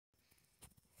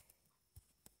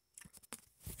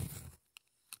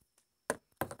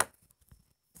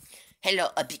Hello,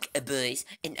 a big boys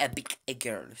and a big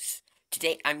girls.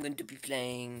 Today I'm going to be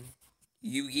playing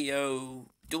Yu-Gi-Oh!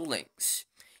 Duel Links.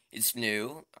 It's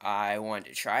new. I wanted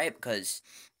to try it because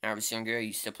when I was younger, I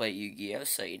used to play Yu-Gi-Oh!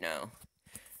 So,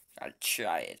 gotta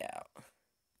try it out.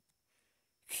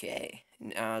 Okay,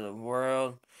 now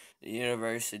the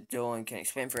universe, the dueling can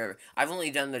expand forever. I've only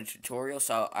done the tutorial,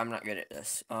 so I'm not good at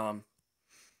this. Oh.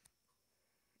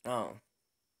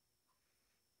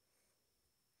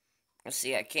 Let's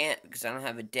see, I can't because I don't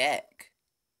have a deck.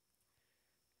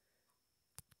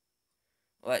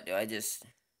 What, do I just...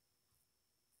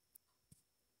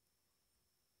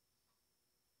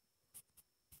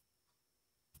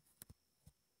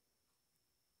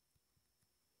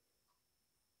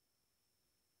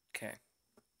 Okay.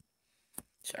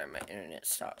 Sorry, my internet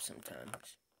stops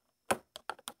sometimes.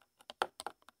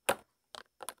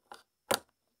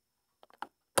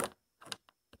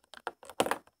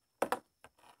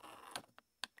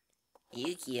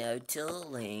 Yu-Gi-Oh!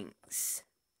 Duel Links.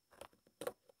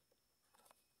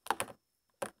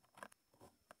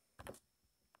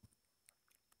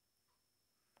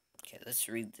 Okay, let's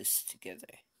read this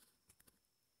together.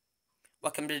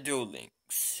 Welcome to Duel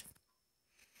Links.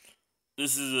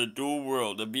 This is a dual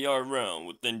world, a VR realm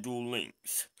within Duel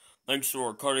Links. Thanks to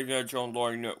our cutting-edge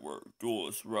online network,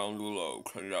 duelists around the globe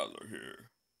can gather here.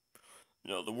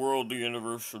 Now, the world, the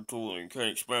universe of dueling can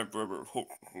expand forever.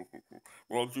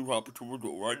 Won't you hop into a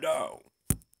duel right now?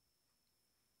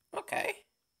 Okay.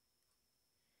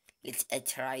 Let's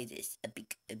try this.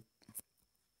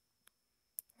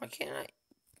 Why can't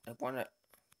I wanna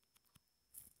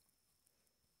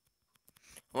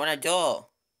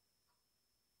duel.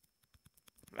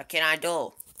 What can I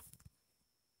do?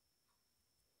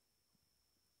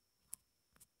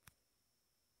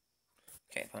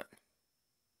 Okay, fine.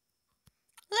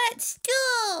 Let's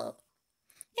duel!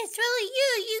 It's really you,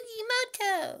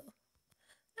 Yugimoto!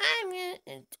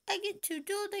 I get to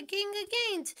duel the King of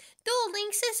Games! Duel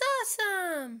Links is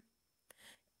awesome!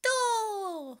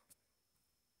 Duel!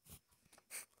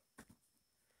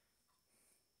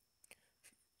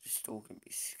 This duel can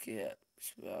be skipped,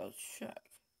 so I'll check.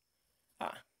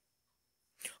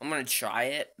 I'm gonna try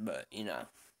it, but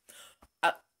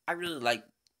I really like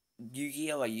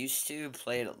Yu-Gi-Oh! I used to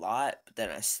play it a lot, but then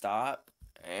I stopped,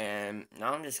 and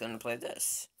now I'm just gonna play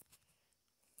this.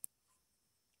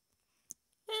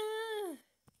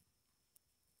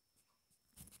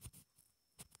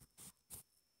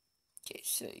 Okay,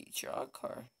 so you draw a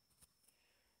card.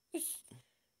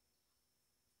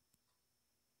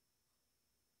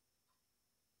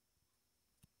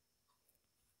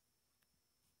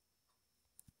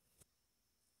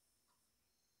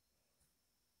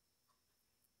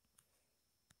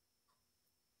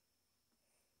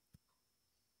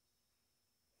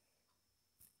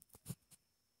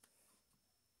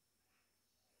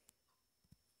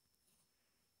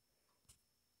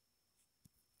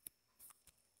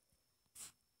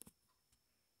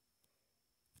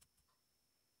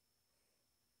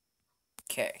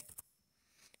 Okay.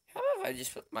 How about if I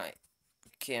just put my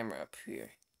camera up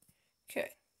here?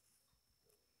 Okay.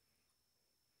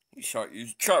 You start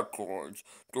use trap cards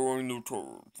during the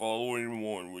turn, following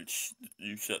one which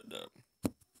you set them.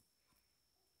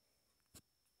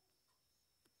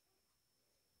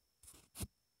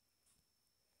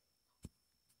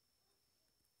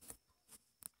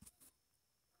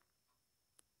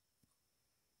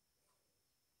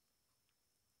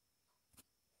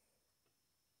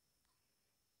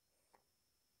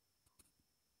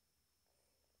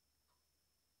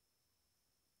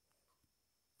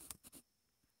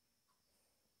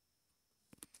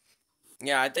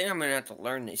 Yeah, I think I'm gonna have to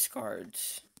learn these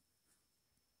cards.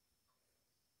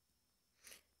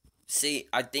 See,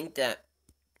 I think that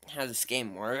how this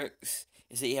game works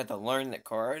is that you have to learn the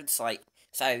cards, like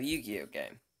inside of a Yu-Gi-Oh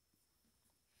game.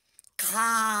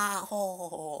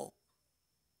 Cow.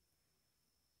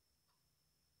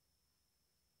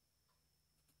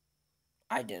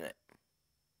 I didn't.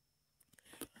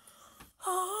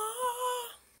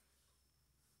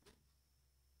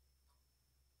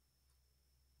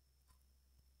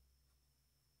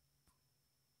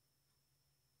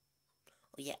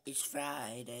 Oh yeah, it's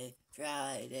Friday,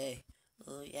 Friday.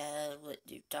 Oh yeah, what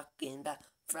you talking about?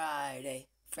 Friday,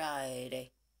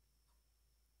 Friday.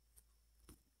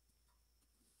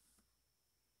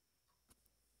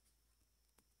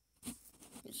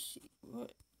 Let's see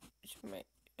what is my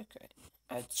okay.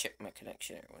 I check my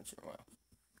connection every once in a while.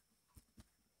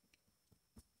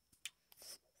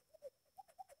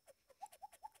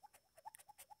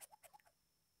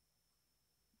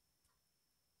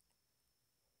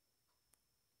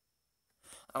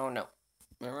 I don't know.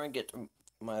 When I get to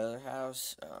my other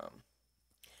house,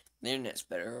 The internet's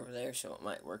better over there, so it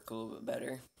might work a little bit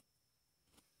better.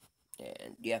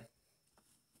 And yeah.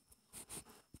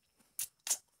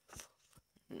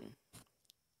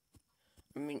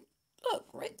 I mean, look,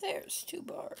 right there, it's 2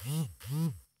 bars. I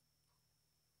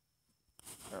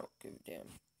don't give a damn.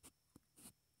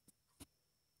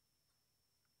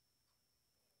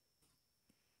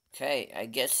 Okay, I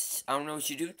guess I don't know what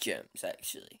you do with gems,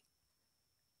 actually.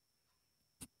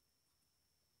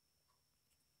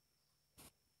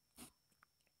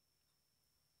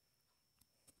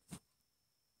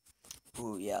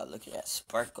 Ooh, yeah, look at that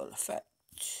sparkle effect.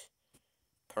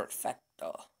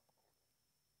 Perfecto.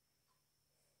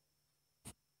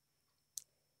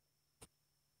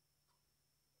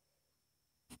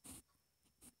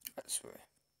 That's where.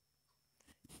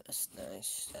 That's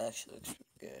nice. That actually looks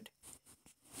pretty good.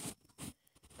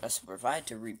 So if I had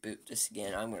to reboot this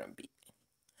again, I'm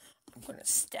gonna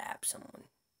stab someone.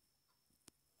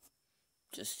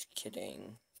 Just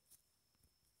kidding.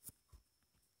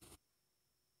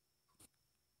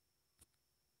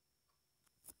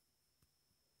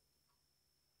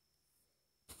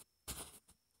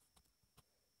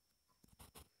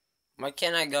 Why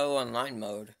can't I go online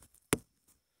mode?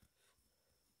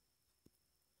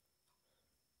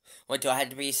 What, do I have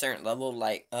to be a certain level?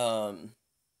 Like, with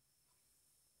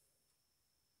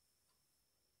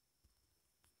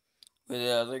the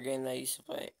other game that I used to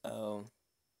play? Oh.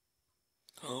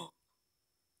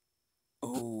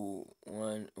 Oh,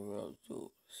 one world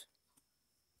duels.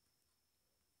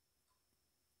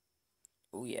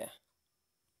 Oh, yeah.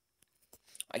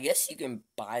 I guess you can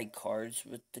buy cards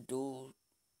with the duel.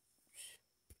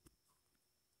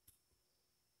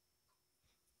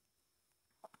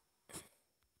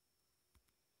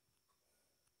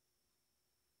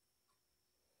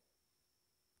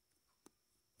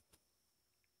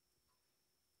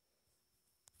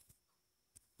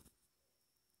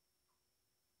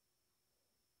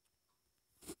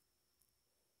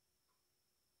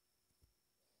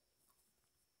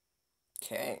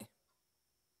 Okay.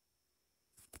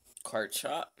 Card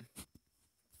shop.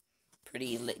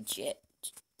 Pretty legit.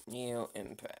 Neo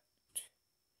Impact.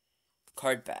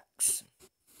 Card packs.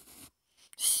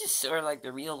 This is sort of like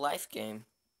the real life game.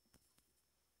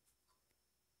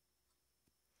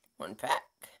 1 pack.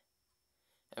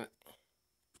 How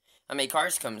many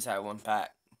cards comes out of 1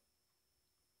 pack?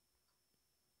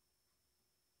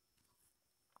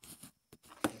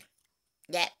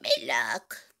 Let me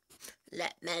look.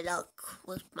 Let me look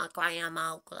with my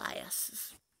grandma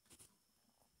glasses.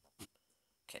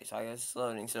 Okay, so I guess it's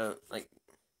loading. So, like,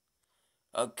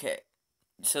 okay.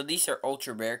 So these are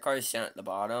ultra rare cards down at the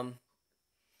bottom.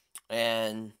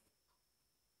 And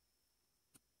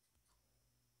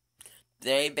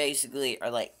they basically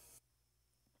are like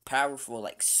powerful,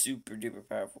 like super duper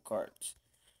powerful cards.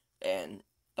 And,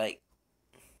 like,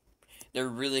 they're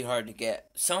really hard to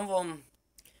get. Some of them,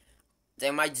 they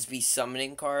might just be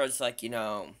summoning cards, like,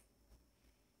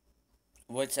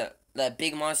 what's that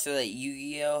big monster that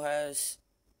Yu-Gi-Oh has?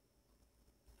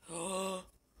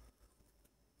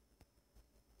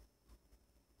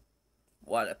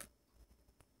 What a...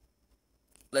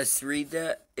 Let's read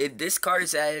that. If this card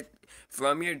is added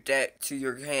from your deck to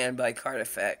your hand by card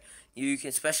effect, you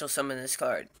can special summon this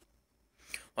card.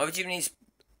 Why would you need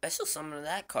special summon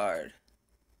that card?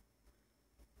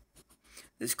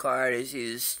 This card is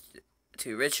used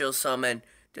to ritual summon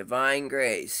Divine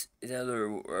Grace,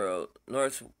 Netherworld,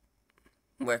 North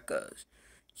Wecca's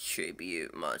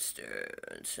tribute monster,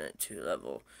 and sent to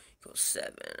level equals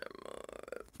 7 or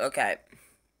more. Okay.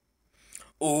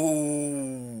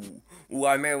 Ooh. Ooh,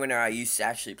 I remember when I used to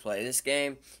actually play this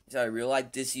game, so I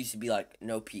realized this used to be like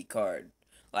an OP card.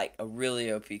 Like a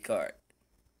really OP card.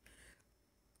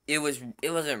 It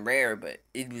wasn't rare, but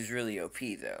it was really OP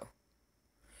though.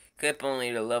 Equip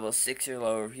only to level 6 or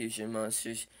lower fusion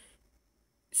monsters.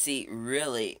 See,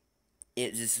 really,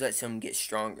 it just lets them get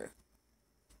stronger.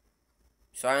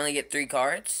 So I only get 3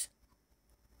 cards?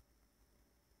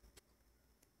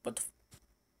 But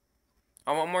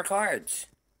I want more cards.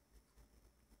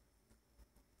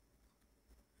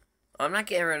 I'm not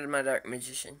getting rid of my Dark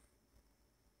Magician.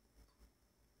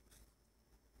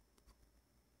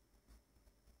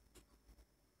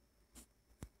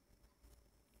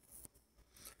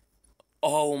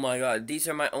 Oh my god, these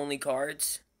are my only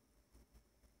cards?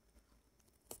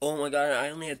 Oh my god,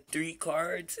 I only had 3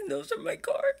 cards, and those are my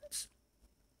cards?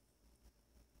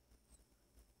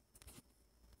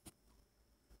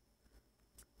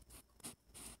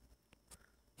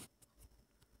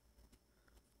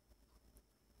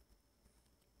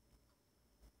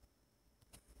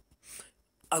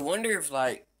 I wonder if,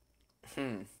 like,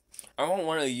 I want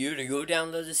one of you to go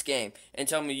download this game and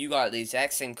tell me you got the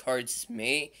exact same cards as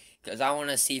me, because I want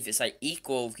to see if it's like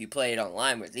equal if you play it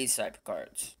online with these type of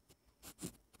cards.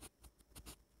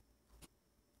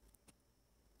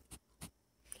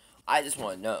 I just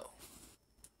want to know.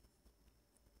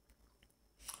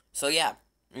 So yeah,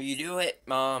 if you do it,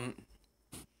 then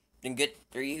good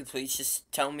for you. Please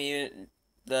just tell me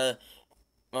the,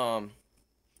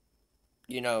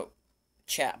 you know,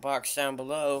 chat box down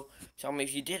below. Tell me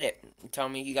if you did it. Tell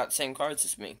me you got the same cards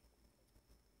as me.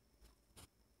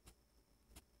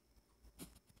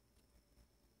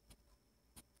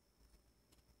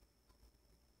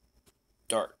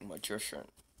 Dark Magician.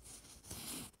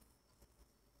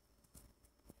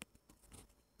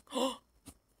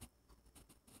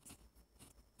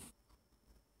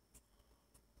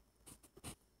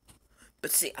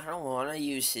 But see, I don't want to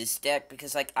use his deck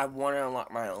because, like, I want to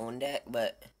unlock my own deck,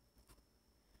 but...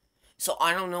 So,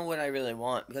 I don't know what I really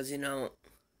want because, you know...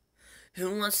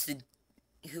 Who wants to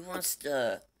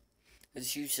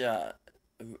just use,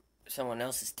 someone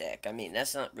else's deck? I mean,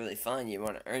 that's not really fun. You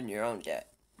want to earn your own deck.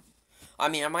 I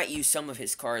mean, I might use some of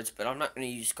his cards, but I'm not going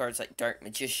to use cards like Dark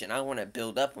Magician. I want to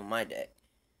build up on my deck.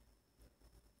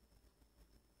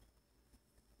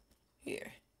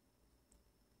 Here.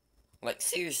 Like,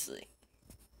 seriously.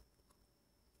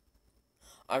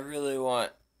 I really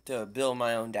want to build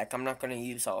my own deck. I'm not going to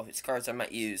use all of his cards. I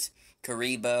might use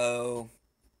Karibo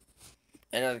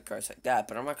and other cards like that,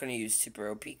 but I'm not going to use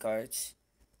super OP cards.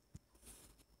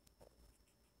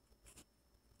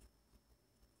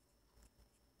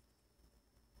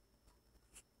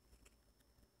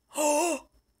 Oh!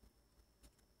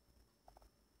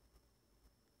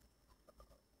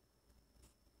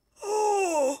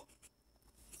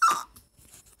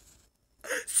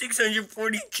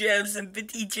 640 gems and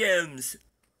 50 gems.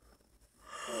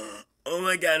 Oh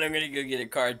my god, I'm gonna go get a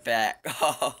card back.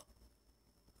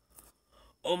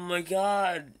 Oh my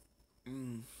god.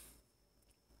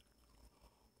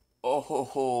 Oh ho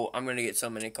ho, I'm gonna get so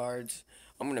many cards.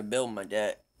 I'm gonna build my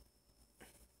deck.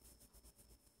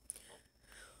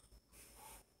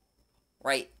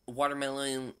 Right,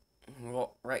 watermelon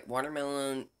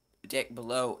deck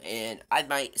below, and I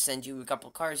might send you a couple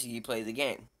cards if you play the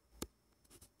game.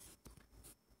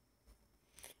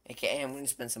 Okay, I'm gonna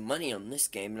spend some money on this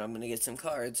game, and I'm gonna get some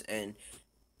cards, and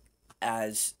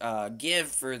as a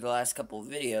gift for the last couple of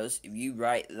videos, if you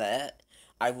write that,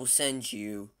 I will send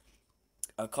you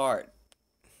a card.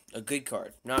 A good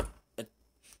card, not a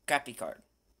crappy card.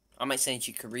 I might send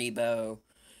you Karibo.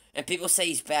 And people say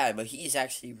he's bad, but he's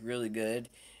actually really good.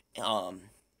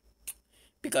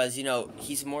 Because, you know,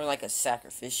 he's more like a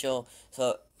sacrificial,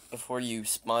 so before you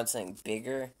spawn something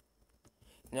bigger.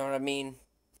 You know what I mean?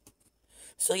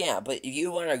 So yeah, but if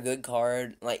you want a good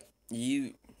card, like,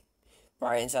 you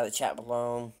write inside the chat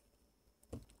below,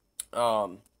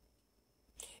 answer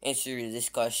this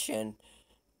question,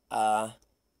 what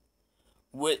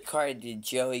card did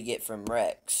Joey get from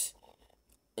Rex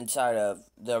inside of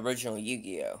the original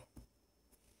Yu-Gi-Oh?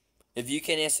 If you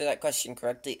can answer that question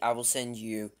correctly, I will send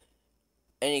you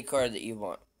any card that you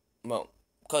want. Well,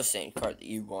 close to any card that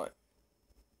you want.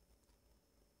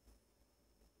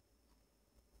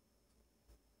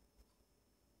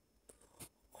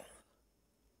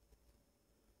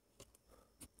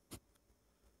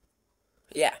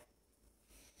 Yeah.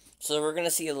 So we're going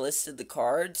to see a list of the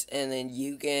cards, and then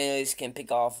you guys can pick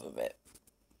off of it.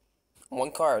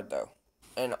 One card, though.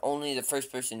 And only the first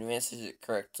person who answers it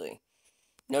correctly.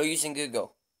 No using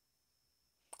Google.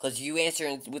 Because you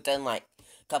answer within, like, a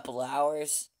couple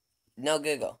hours. No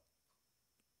Google.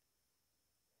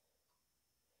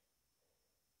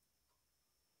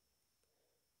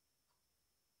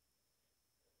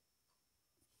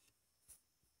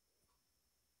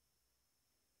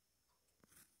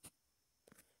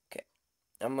 Okay.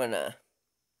 I'm gonna...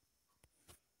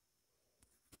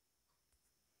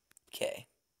 Okay.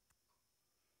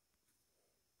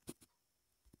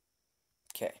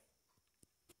 Okay.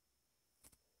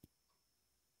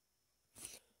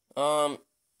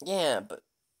 Yeah, but...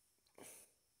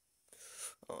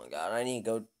 Oh my god, I need to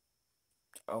go...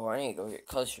 Oh, I need to go get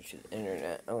closer to the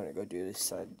internet. I'm gonna go do this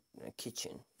side in the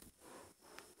kitchen.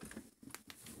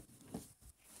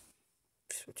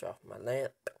 Switch off my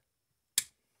lamp.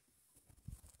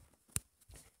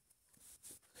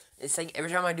 It's like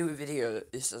every time I do a video,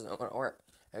 this doesn't want to work.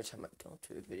 Every time I don't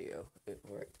do a video, it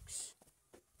works.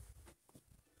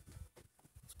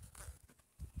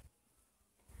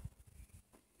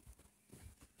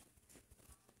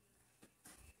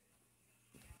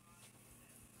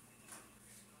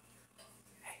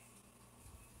 Hey,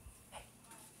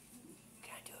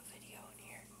 can I do a video in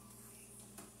here?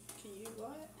 Can you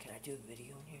What? Can I do a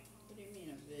video in here? What do you mean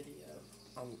a video?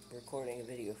 I'm recording a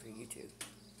video for YouTube.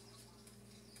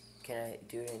 Can I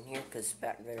do it in here? Because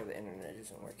back there the internet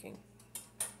isn't working.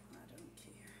 I don't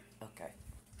care. Okay.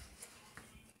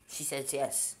 She says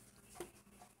yes.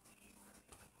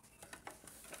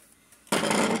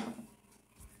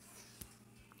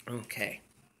 Okay.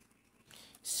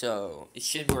 So, it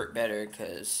should work better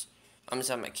because I'm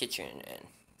inside my kitchen and...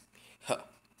 Huh.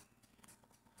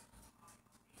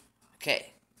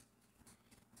 Okay.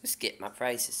 Let's get my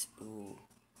prices. Ooh.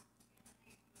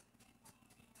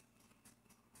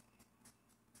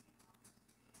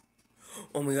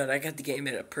 Oh my god, I got the game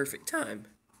at a perfect time.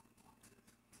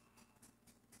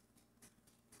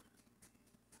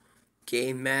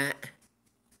 Game mat.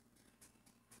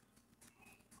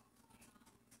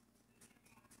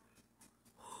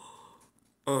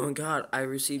 Oh my god, I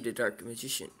received a Dark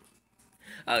Magician.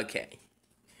 Okay.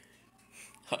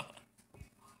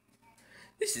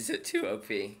 This is a 2 OP.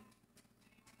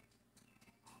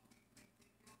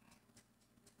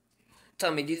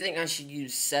 Tell me, do you think I should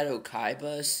use Seto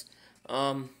Kaiba's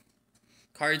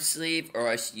card sleeve, or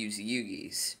I should use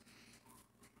Yugi's?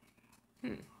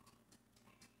 Hmm.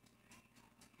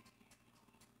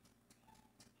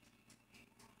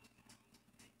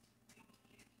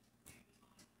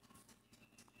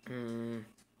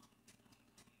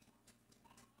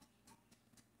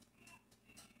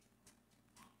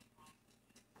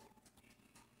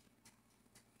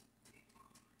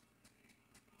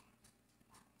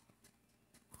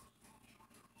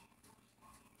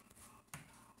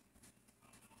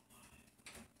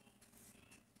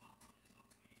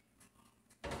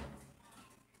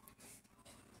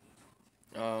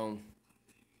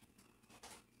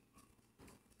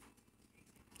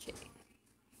 Okay.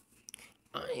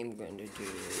 I am going to do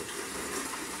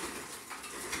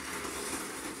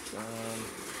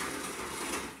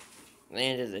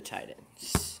Land of the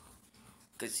Titans,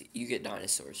 because you get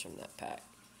dinosaurs from that pack.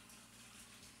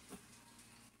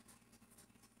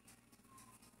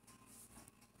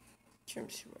 Trying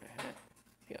to see what I have.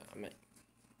 Yeah, I'm at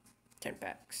 10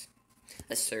 packs.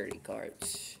 That's 30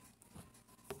 cards.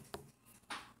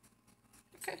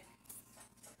 Okay.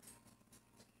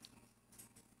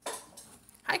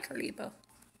 Hi, Carlibo.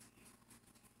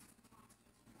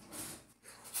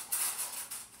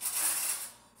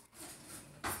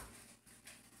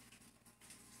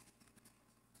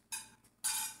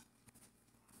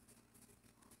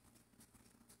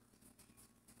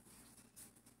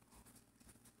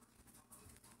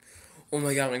 Oh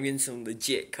my god, I'm getting some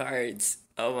legit cards.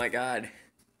 Oh my god.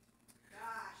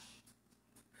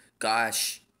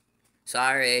 Gosh.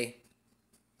 Sorry.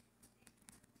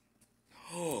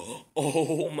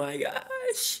 Oh my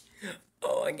gosh.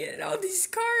 Oh, I'm getting all these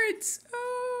cards.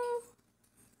 Oh.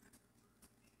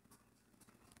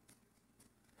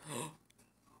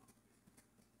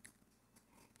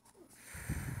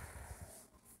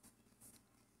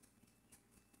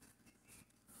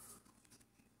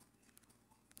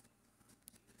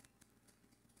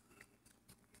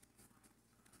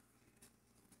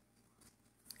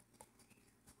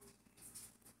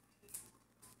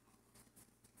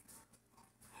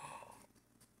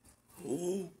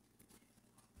 Oh.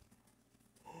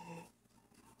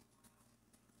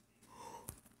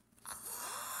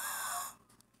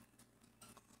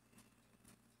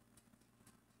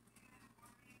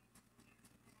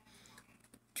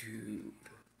 Dude.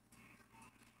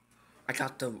 I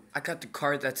got the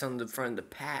card that's on the front of the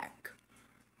pack.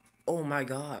 Oh my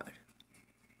god.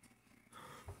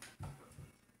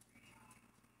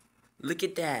 Look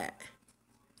at that.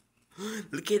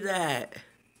 Look at that.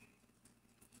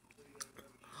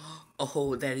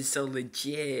 Oh, that is so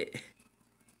legit.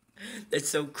 That's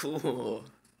so cool.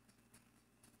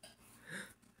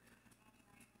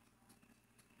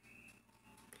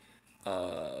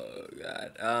 Oh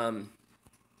god.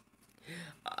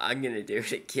 I'm gonna do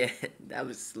it again. That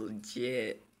was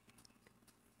legit.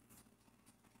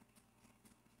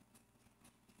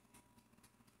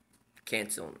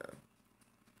 Cancel now.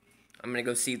 I'm gonna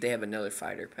go see if they have another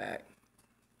fighter pack.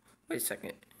 Wait a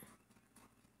second.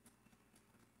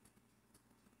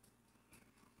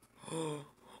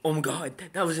 Oh my god,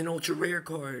 that was an ultra rare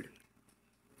card.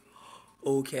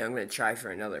 Okay, I'm gonna try for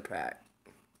another pack.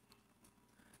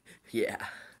 Yeah.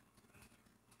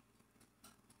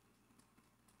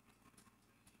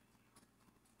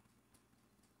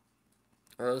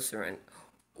 Rose Ren.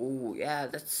 Oh yeah,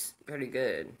 that's pretty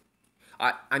good.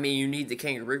 I mean, you need the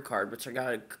kangaroo card, which I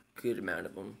got a good amount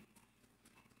of them.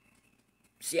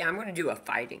 See, I'm gonna do a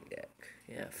fighting deck.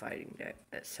 Yeah, fighting deck.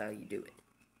 That's how you do it.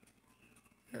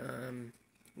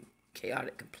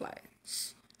 Chaotic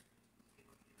compliance.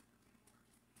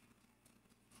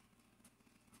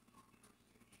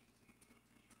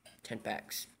 10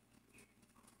 packs.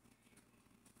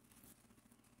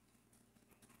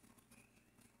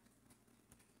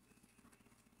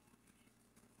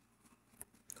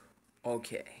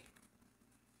 Okay.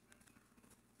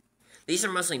 These are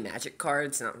mostly magic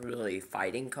cards, not really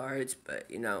fighting cards,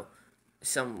 but you know,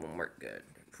 some of them work good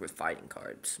with fighting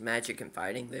cards. Magic and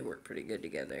fighting, they work pretty good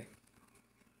together.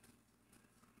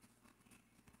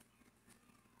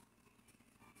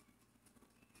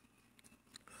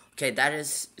 Okay, that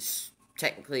is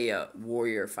technically a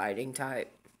warrior fighting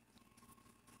type.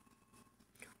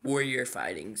 Warrior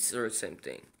fighting, sort of same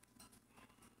thing.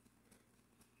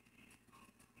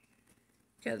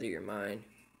 Gather your mind.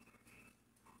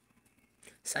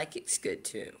 Psychic's good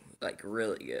too, like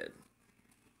really good.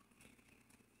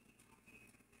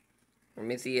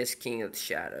 Prometheus, King of the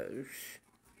Shadows.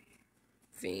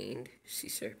 Fiend, Sea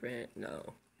Serpent,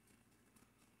 no.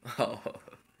 Oh,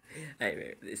 I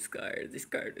remember this card. This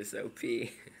card is OP.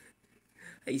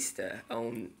 I used to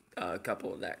own a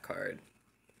couple of that card,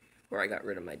 where I got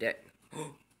rid of my deck.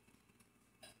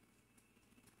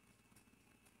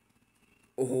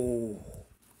 Oh.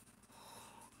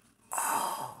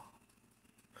 Oh.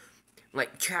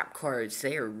 Like, trap cards,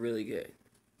 they are really good.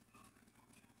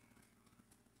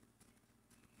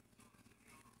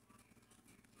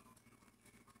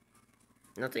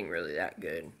 Nothing really that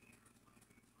good.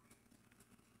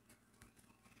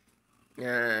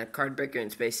 Card Breaker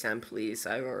and Space Time, please.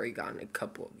 I've already gotten a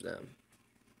couple of them.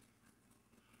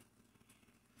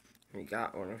 We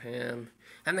got one of him.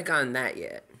 Haven't gotten that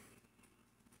yet.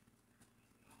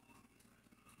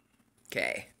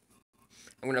 Okay.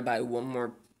 I'm gonna buy one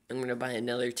more. I'm gonna buy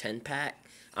another 10 pack.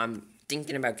 I'm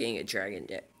thinking about getting a dragon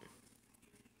deck.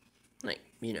 Like,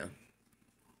 you know.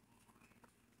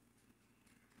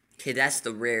 Okay, that's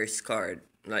the rarest card.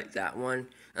 Like that one.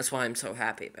 That's why I'm so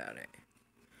happy about it.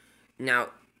 Now,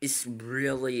 it's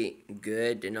really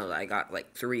good to know that I got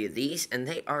like 3 of these, and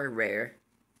they are rare.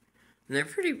 And they're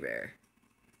pretty rare.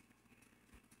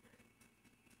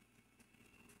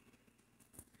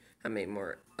 How many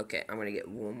more? Okay, I'm gonna get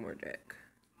one more deck.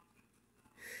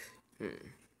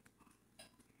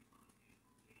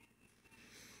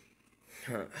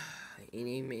 Huh.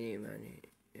 Eeny, meeny, miny.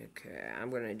 Okay, I'm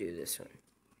gonna do this one.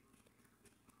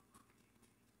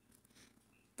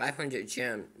 500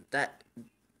 gem. That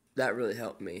really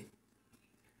helped me.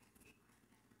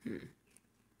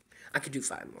 I could do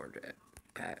 5 more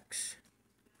packs.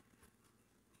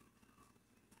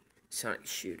 Sonic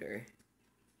Shooter.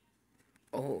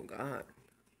 Oh, God.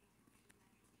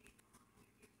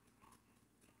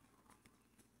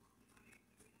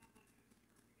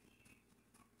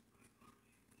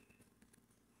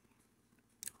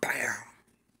 Bam!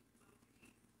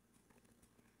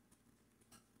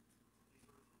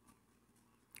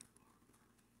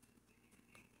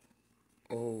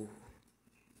 Oh.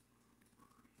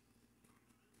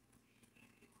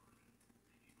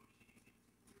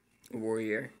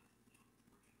 Warrior.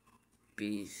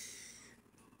 Beast.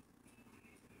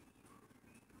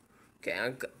 Okay,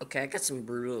 I got some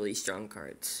brutally strong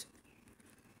cards.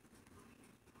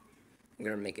 I'm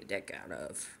gonna make a deck out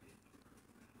of.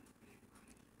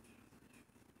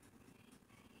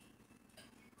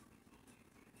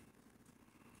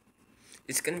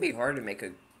 It's gonna be hard to make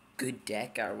a good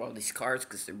deck out of all these cards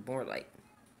because they're more like.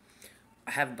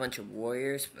 I have a bunch of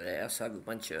warriors, but I also have a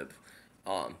bunch of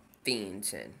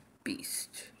fiends and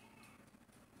beasts.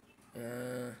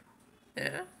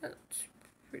 Yeah, that's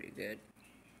pretty good.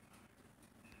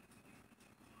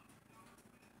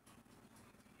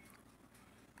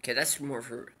 Okay, that's more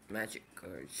for magic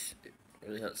cards. It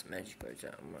really helps magic cards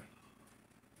out more.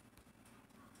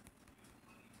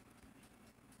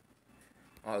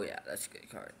 Oh yeah, that's a good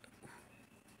card.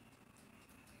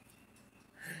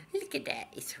 Look at that,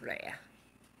 it's rare.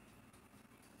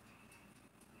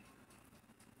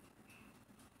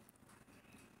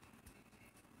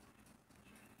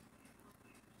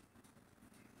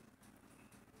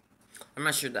 I'm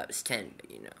not sure that was 10,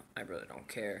 but you know, I really don't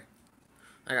care.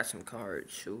 I got some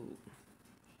cards, ooh.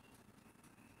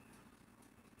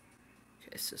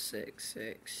 Okay, so 6,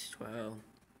 12,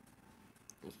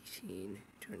 18,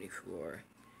 24.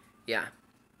 Yeah.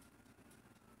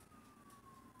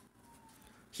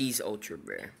 He's ultra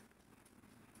rare.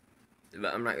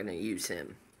 But I'm not gonna use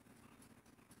him.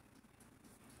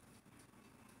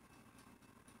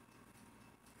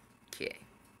 Okay.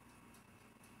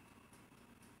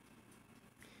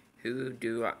 Who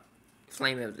do I...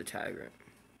 Flame of the Tyrant.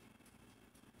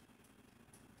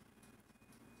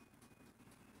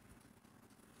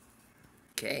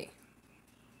 Okay.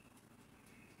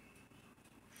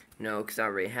 No, because I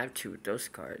already have 2 of those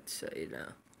cards, so you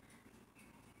know.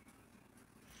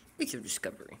 Age of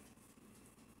Discovery.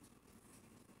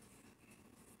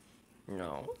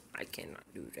 No, I cannot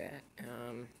do that.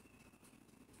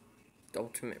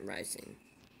 Ultimate Rising.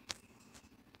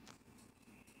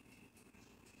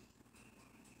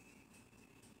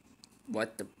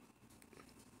 What the?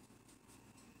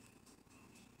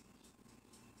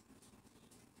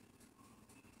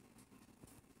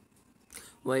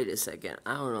 Wait a second.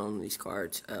 I don't own these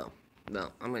cards. Oh,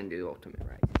 well, I'm gonna do Ultimate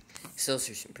Rising. Those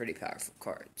are some pretty powerful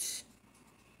cards.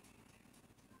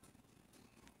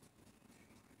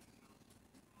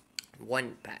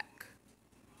 One pack.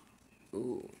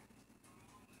 Ooh.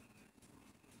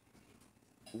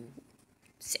 Ooh.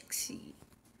 Sexy.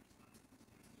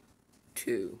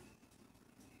 Two.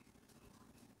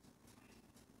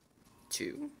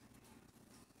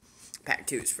 Pack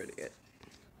 2 is pretty good.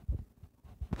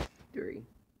 3.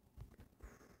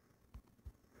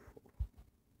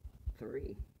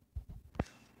 3.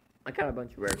 I got a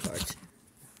bunch of rare cards.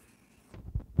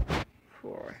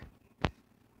 4.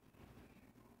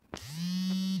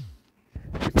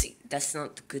 See, that's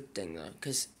not the good thing though,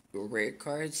 because rare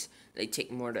cards, they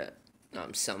take more to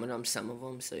summon them, some of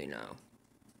them, so you know.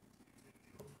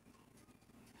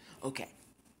 Okay.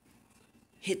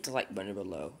 Hit the like button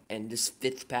below, and this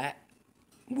 5th pack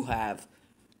will have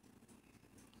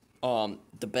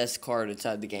the best card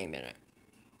inside the game in it.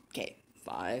 Okay,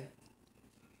 5,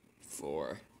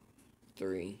 4,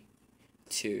 3,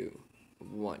 2,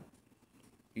 1.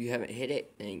 You haven't hit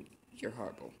it, then you're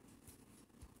horrible.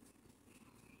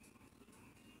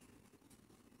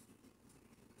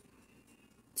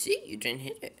 See, you didn't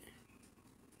hit it.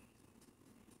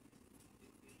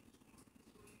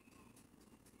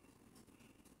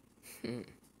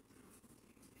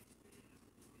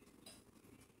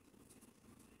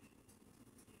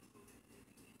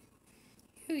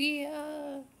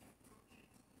 Yeah.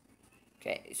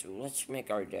 Okay, so let's make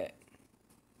our deck.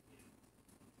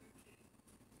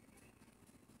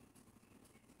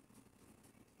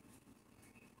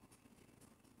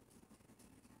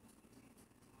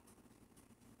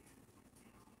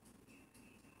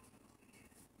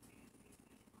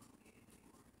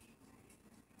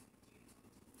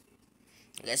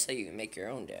 That's how you can make your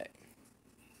own deck.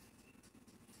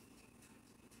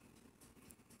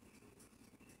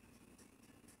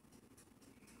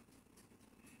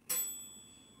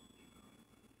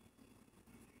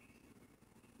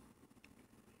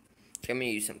 So I'm gonna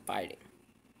use some fighting.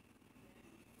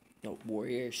 No,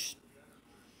 warriors.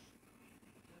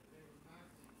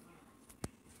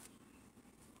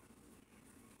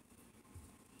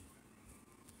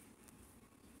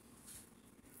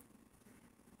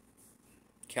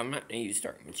 Okay, I'm not gonna use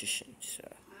Dark Magician, so.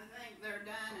 I think they're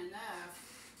done enough.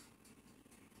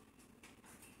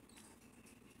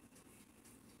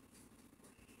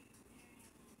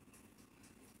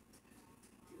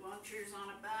 You want yours on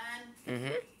a bun?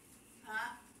 Mm-hmm.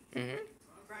 Huh? Mm-hmm.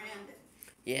 Brandon,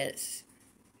 Yes.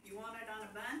 you want it on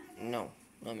a bun today? No.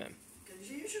 No, ma'am. Because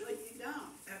usually you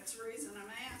don't. That's the reason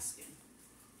I'm asking.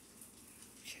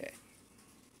 Okay.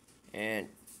 And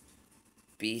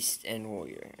Beast and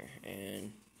Warrior.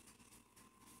 And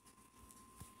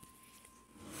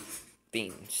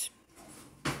Beans.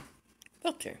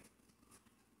 Filter.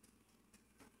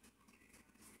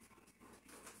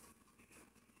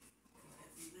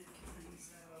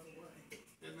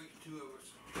 That makes 2 of us.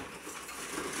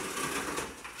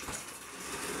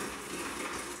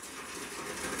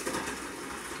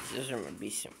 Those are my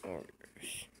Beast and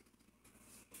Warriors.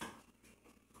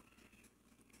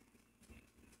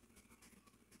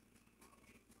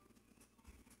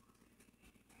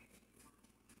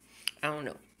 I don't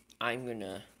know. I'm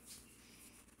gonna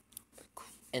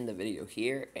end the video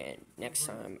here, and next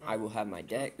time I will have my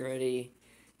deck ready.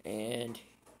 And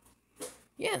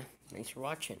yeah, thanks for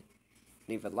watching.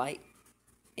 Leave a like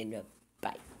and a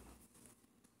bye.